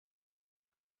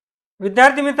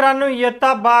विद्यार्थी मित्रांनो,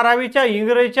 इयत्ता 12वीच्या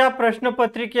इंग्रजीच्या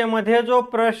प्रश्नपत्रिकेमध्ये जो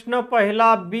प्रश्न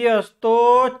पहिला बी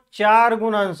असतो 4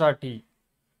 गुणांसाठी.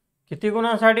 किती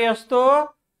गुणांसाठी असतो?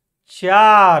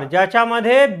 4.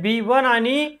 ज्याच्यामध्ये B1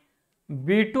 आणि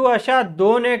B2 अशा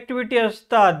दोन ॲक्टिव्हिटी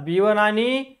असतात. B1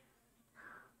 आणि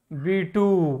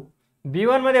B2.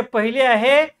 B1 मध्ये पहिली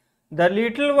आहे द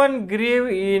लिटल वन ग्रीव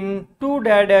in to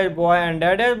डॅडॅश boy and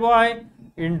डॅडॅश boy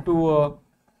into a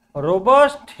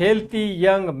robust healthy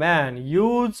young man.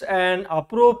 Use an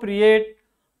appropriate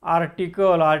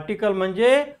article. Article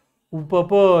म्हणजे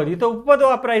उपपद. इथं उपपद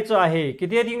वापरायचं आहे.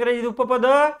 किती आहेत इंग्रजीत उपपद?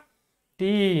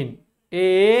 3.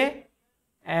 ए,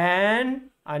 एन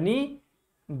आणि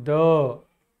द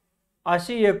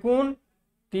अशी एकूण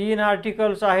 3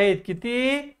 आर्टिकल्स आहेत.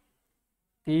 किती?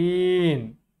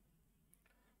 3.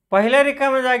 पहिल्या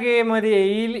रिकाम्या जागेमध्ये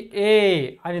येईल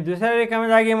ए आणि दुसऱ्या रिकाम्या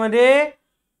जागेमध्ये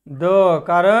द,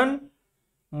 कारण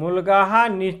मुलगा हा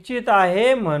निश्चित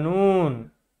आहे म्हणून.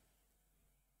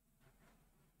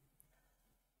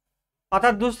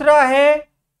 आता दुसरं आहे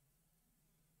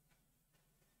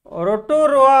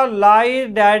रोटोरोआ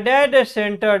lies डॅडॅड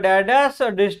centre dad's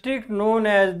district non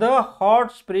as the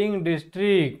hot spring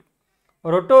district.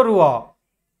 रोटोरोआ.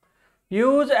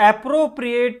 Use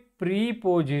appropriate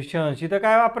प्रीपोजिशन्स. इथं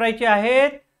काय वापरायचे आहेत?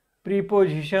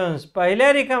 प्रीपोजिशन्स.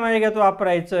 पहिल्या रिकाम्या जागेत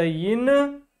वापरायचं इन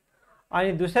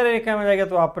आणि दुसऱ्या रिकाम्या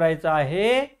जागेत वापरायचं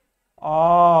आहे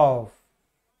ऑफ.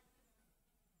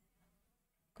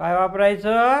 काय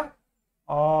वापरायचं?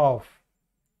 ऑफ.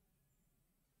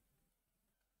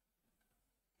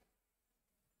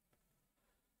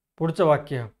 पुढचं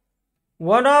वाक्य.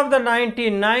 One of the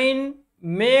 99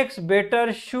 makes better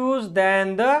shoes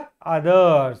than the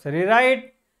others.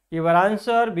 Rewrite your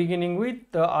answer beginning with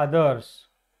the others.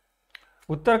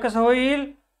 उत्तर कसं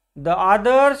होईल? The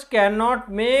others cannot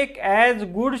make as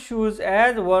good shoes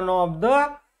as one of the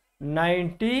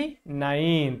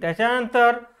 99.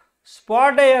 त्याच्यानंतर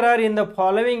spot the error in the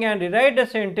following and rewrite the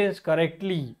sentence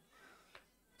correctly.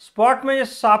 Spot म्हणजे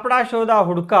सापडा, शोधा,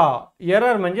 हुडका.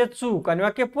 Error म्हणजे चूक आणि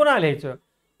वाक्य पुन्हा लिहायचं.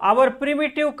 Our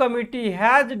primitive community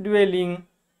has dwelling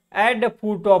at the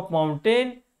foot of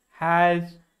mountain has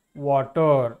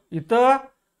water. इथं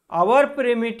our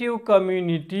primitive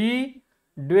community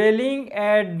dwelling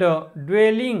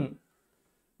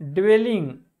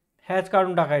has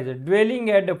काढून टाकायचं. dwelling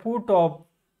at the foot of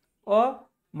a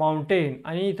mountain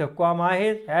आणि इथं कॉमा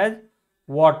आहे has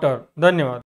water. धन्यवाद.